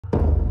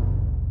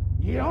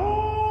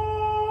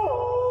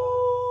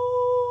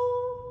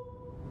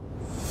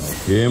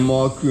け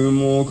まく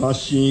も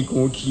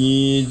賢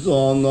き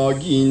ざな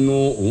ぎ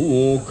の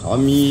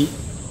狼、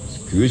つ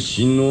く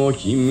しの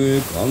ひ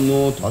むか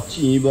の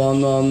立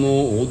花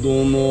のお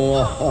どの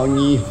は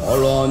ぎ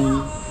腹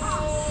に、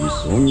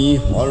急ぎ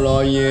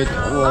腹へた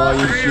わい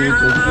しとき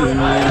に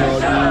なり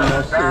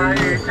ませぬ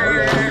腹へ。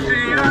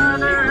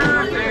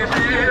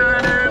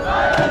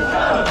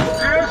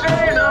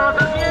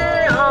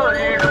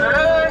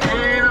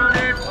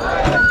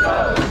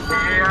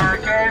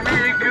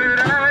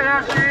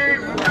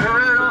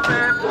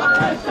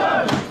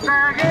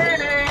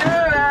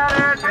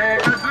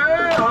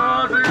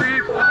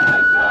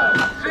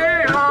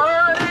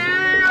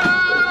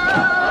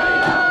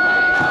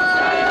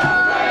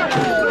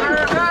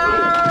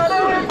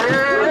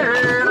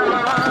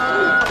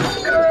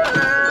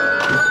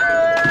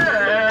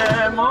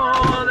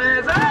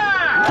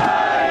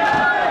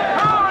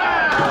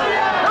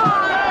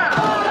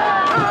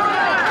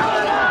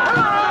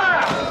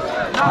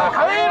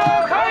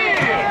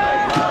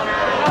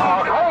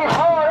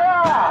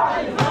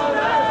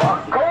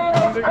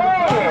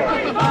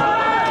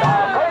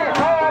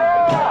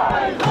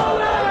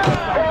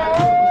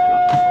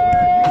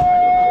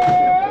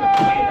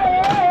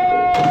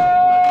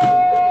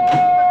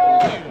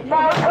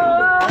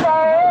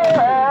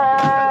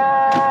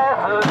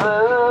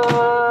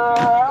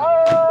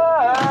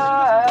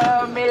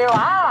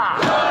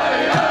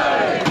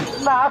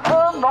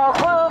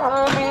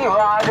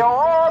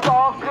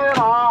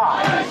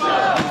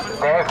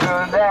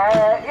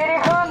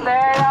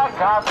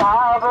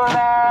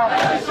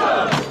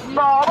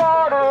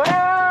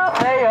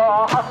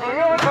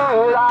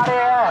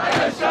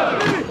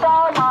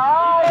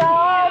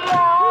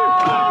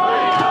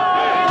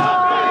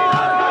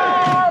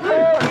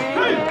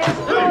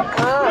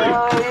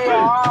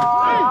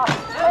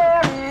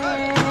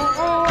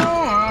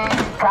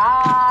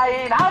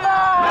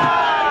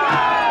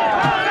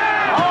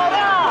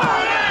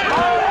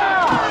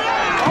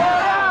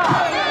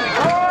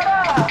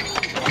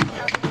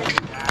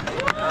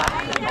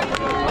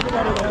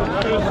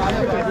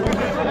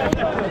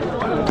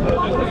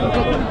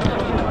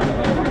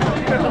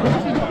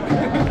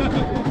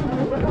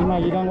今、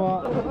イラン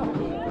は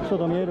ちょっ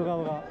と見える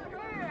側が。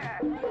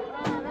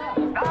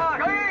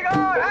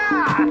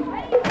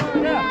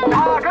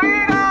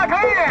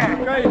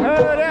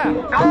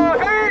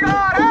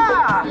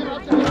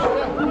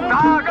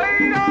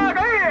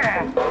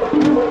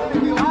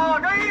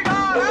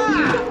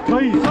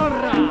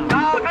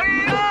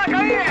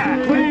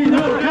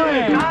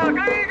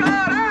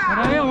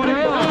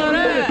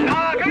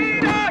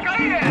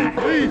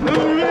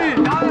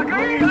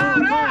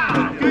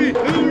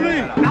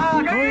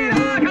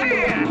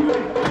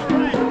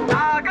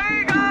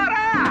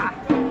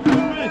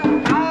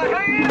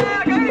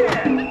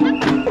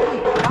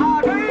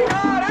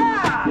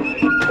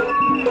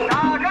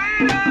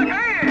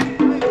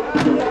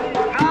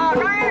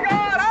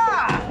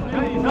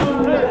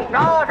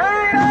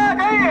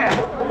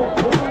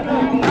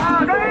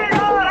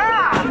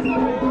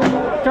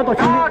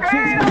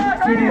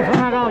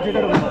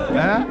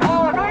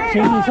死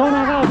にそう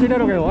な顔して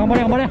るけど、頑張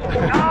れ頑張れ。生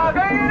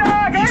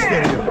き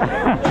てるよ。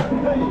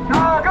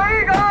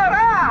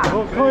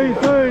こい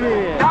そいり。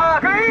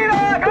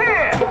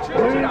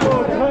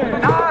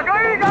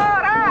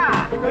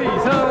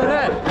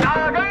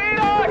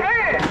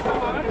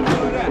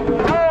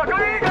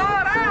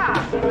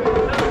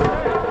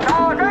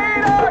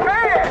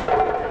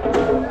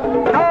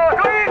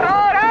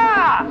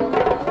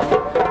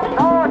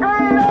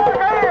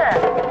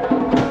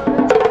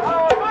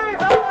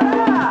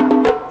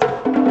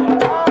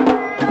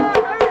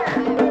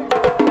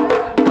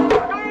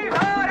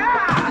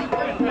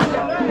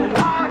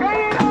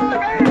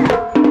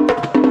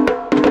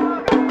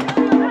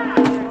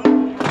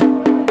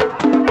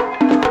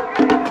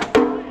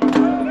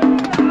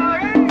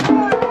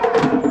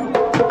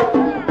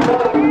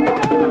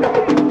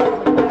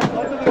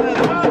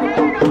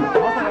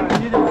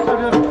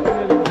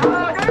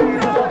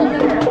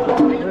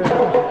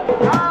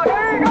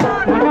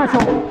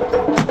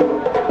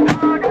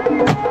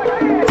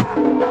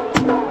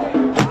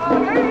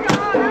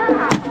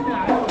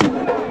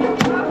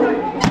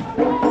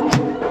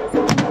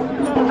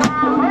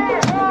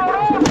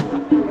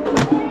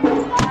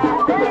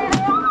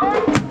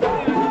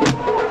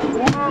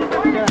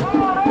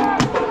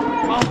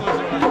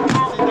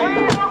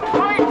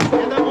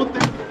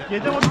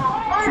で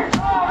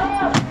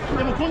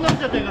もこんなになっ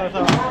ちゃってるから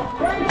さ、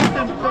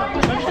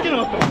抱きつけな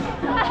かった。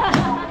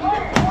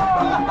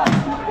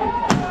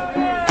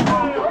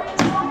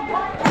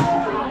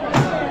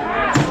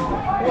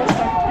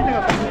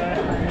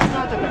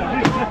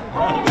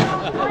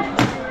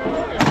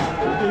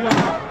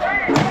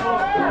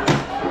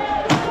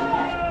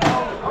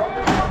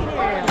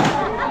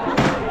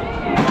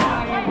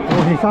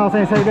沢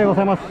先生でご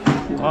ざいます。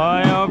お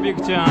はようピ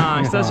クちゃ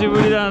ん、久し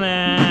ぶりだ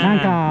ね。な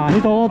んか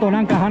人とな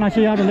んか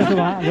話あるんです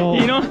が、一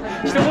言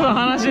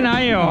話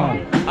ないよ。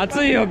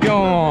暑いよ今日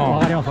も。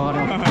わかりますわ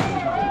かります。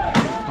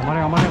頑張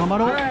れ頑張れ頑張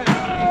ろう。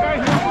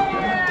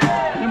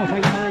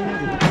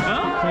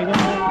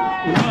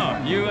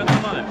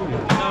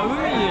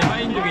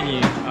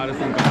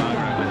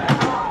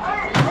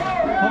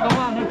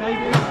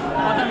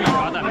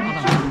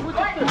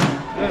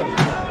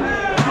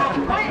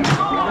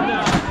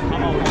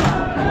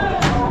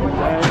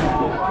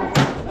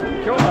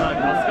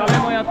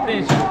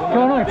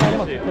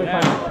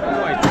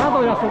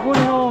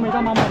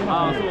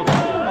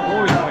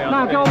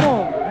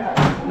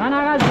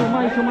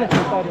です。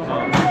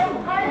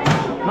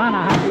マ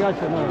ナー8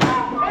月の。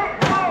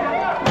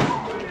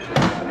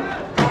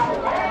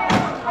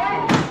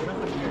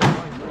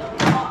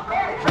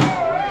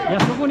いや、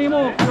そこにも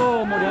今日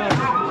盛り上がる。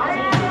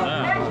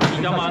い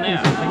い玉ね。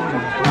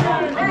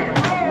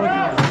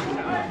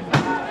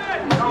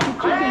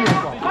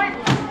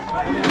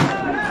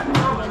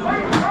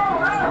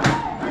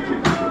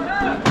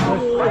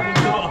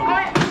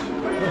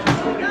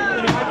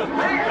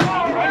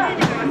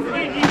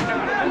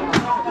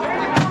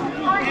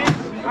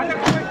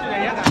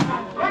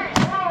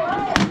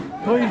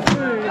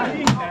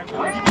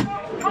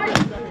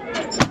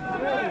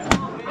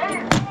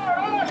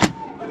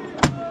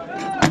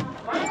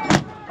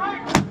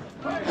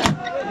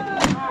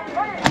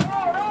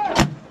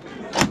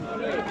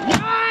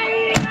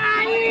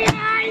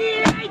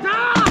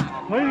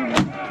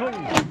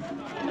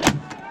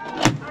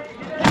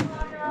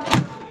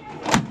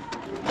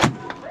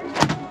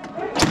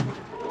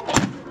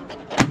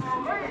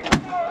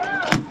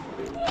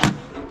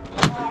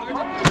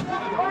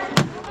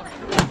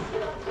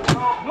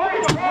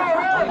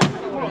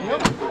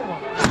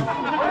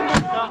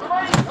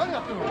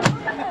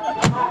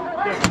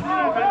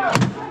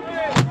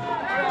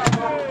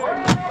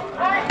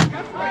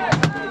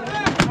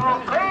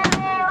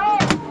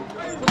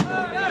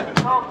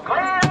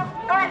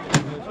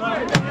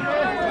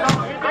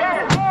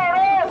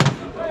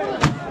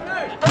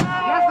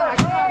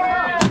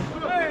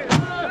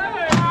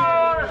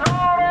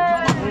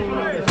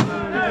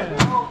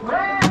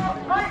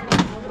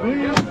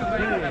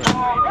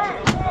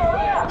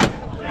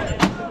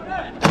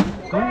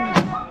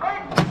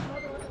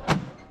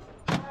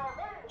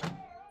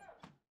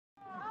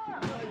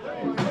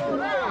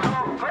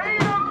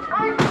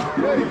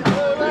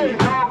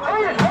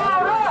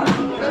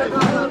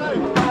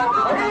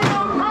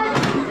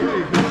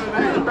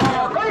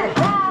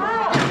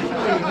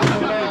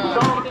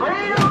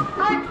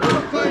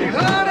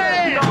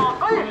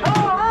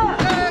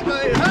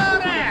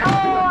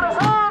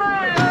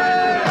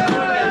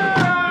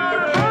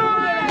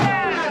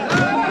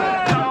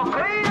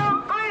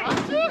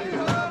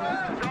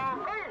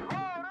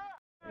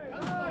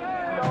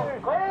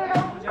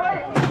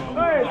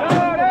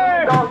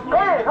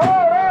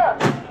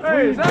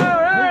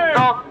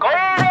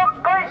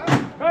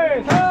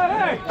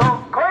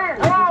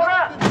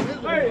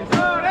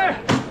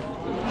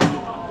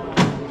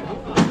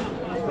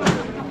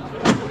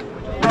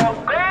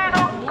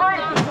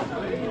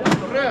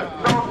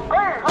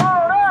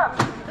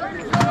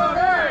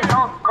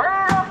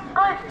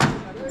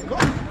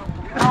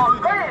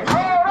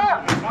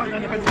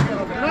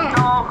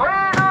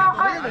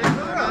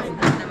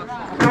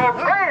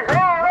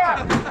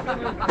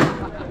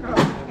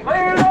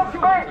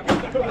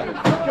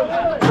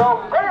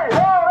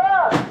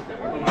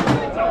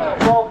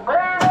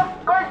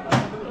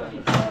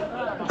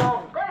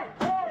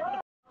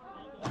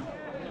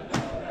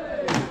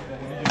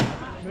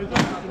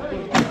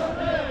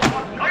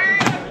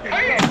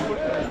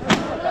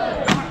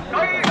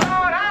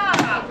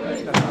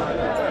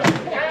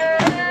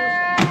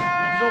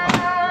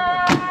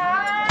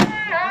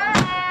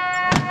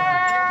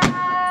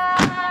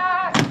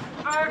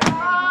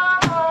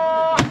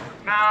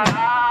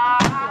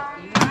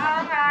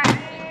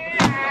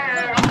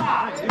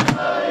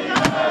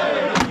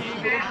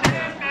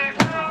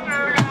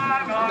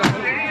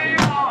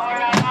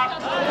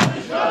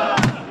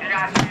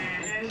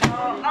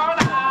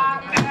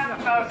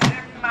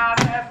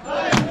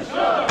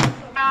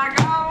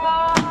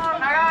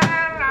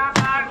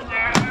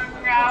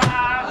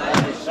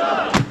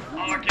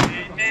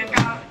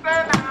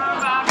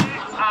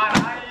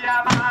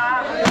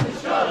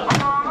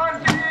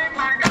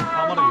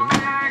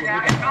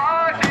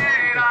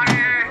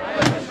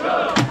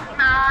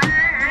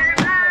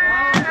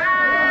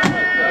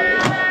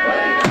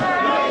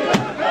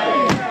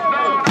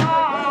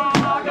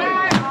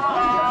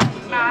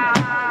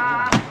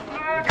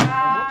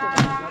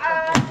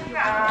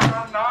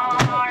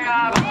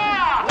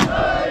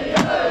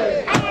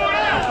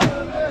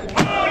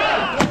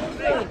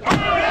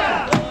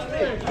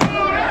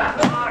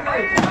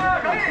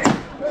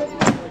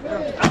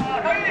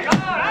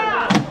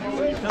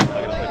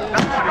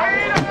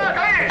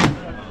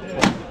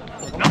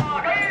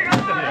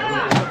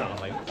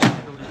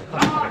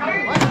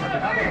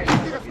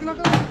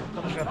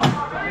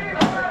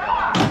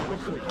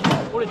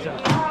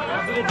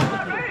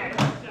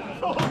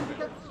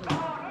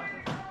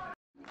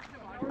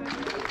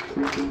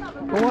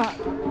ここは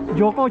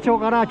上皇町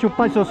から出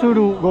発す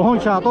るご本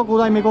社特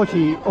大神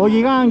輿お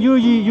時間10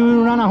時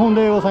17分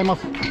でございま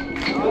す。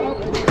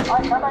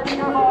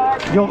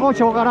上皇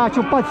町から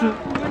出発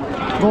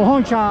ご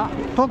本社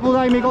特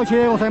大神輿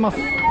でございます。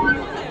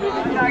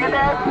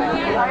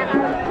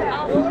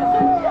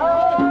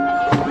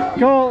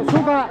今日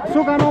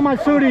須賀の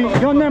祭り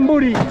4年ぶ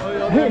り、一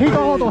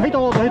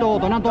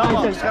言なんとか言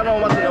って。須賀のお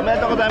祭りおめで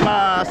とうござい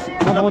ます。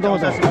どうぞ。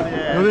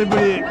4年ぶ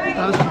り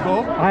楽しく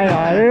行こう。はい、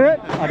あ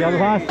りがとうご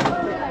ざいま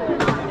す。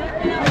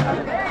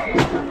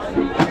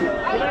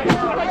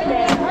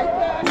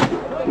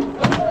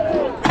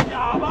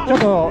ちょっ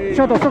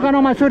と須賀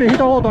の祭り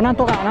一言なん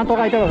とか言っ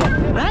てください。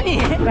何？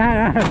須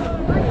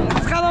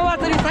賀の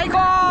祭り最高。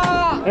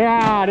い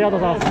やー、ありがとう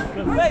ございます。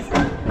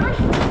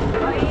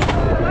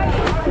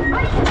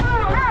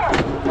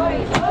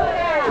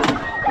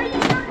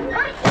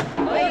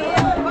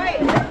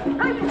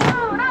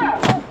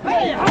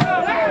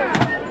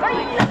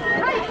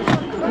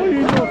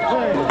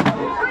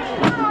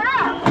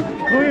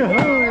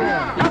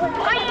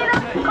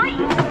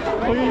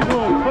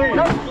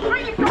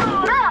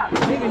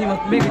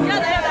めぐにや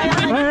だやだやだ。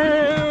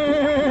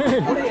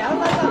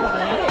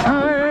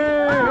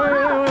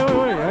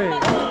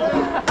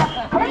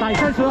大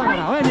切だか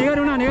ら。おい、逃げ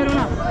るな。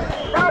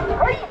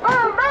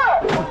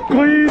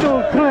こい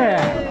どこい。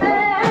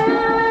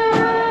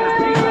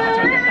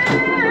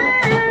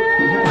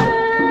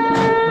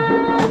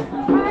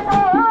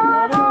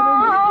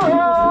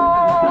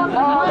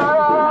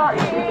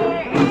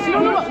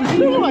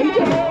後ろのがいいじ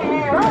ゃん。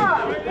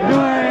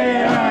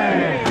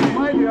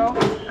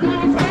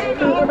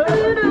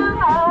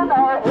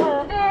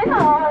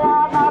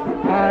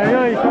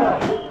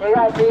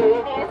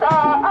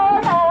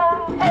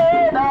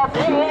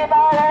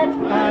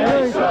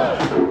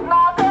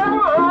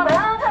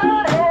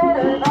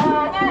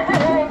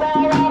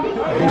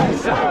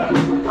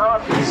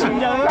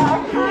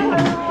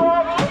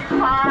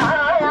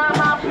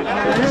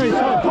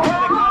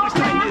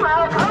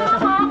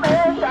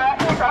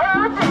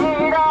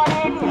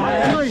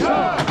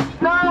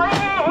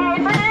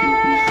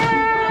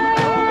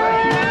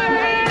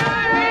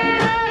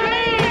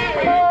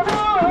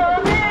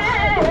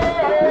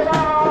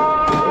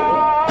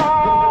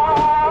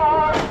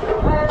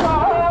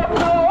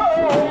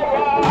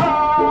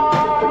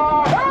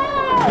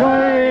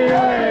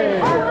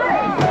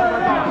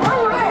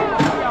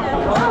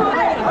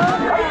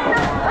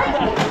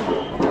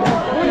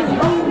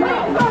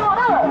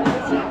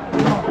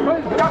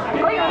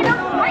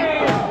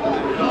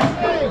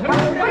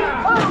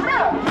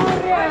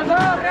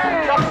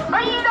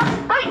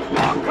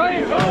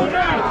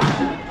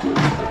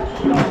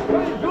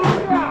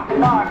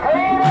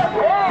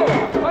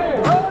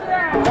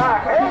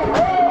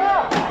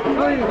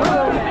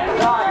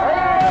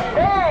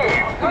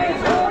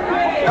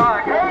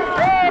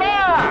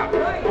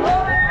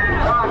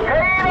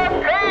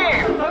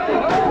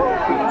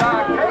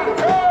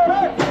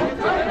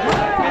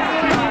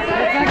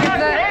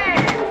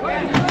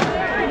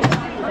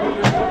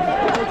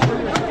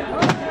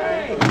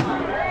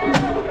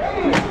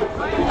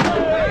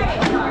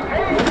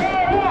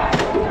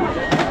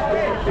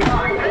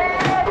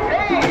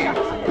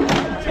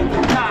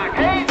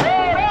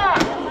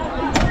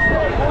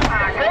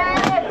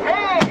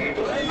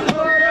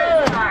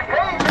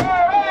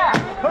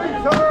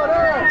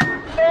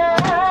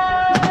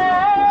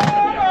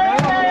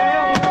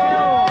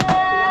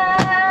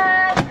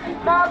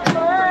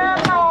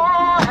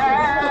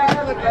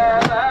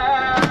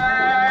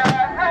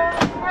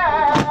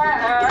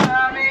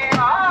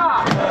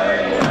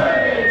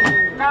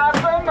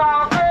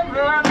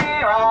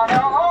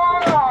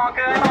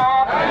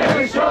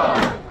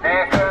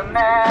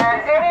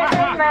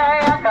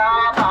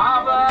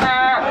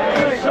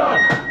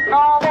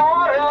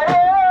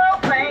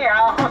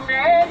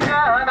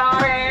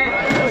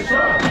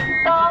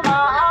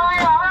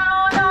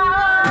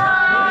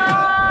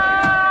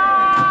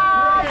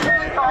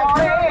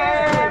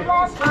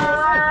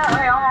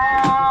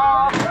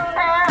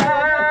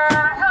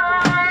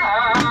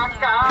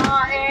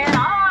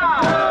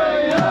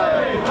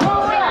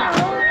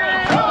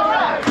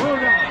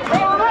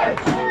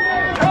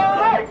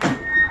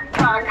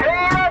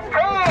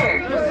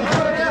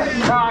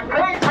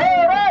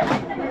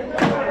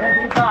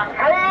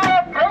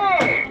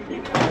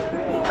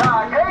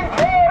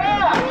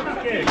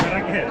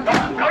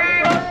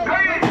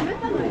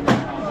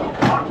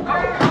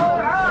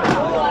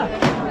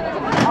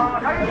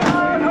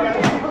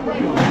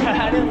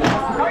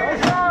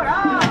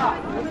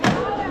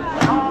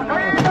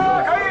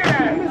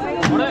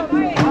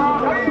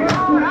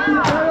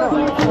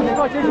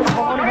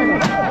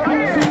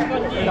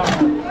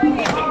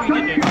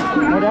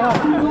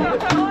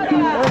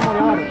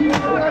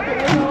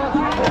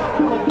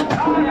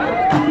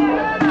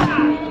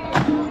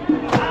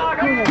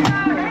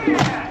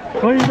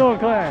こいど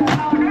こい。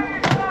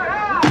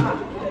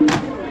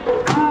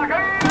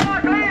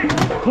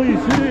こい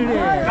するれ。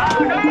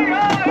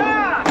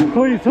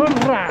こいそら。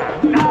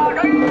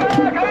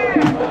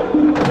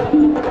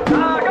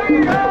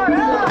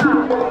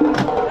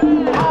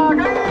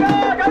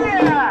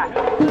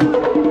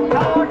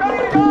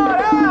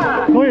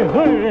こい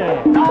ほいれ。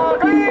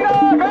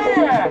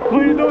こ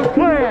いどこ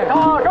い。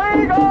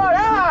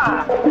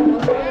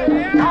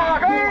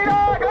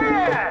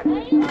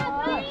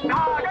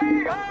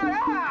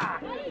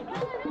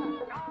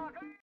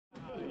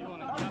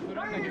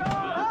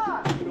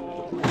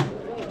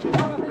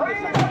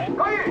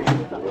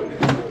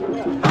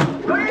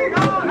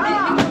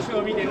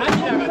見て何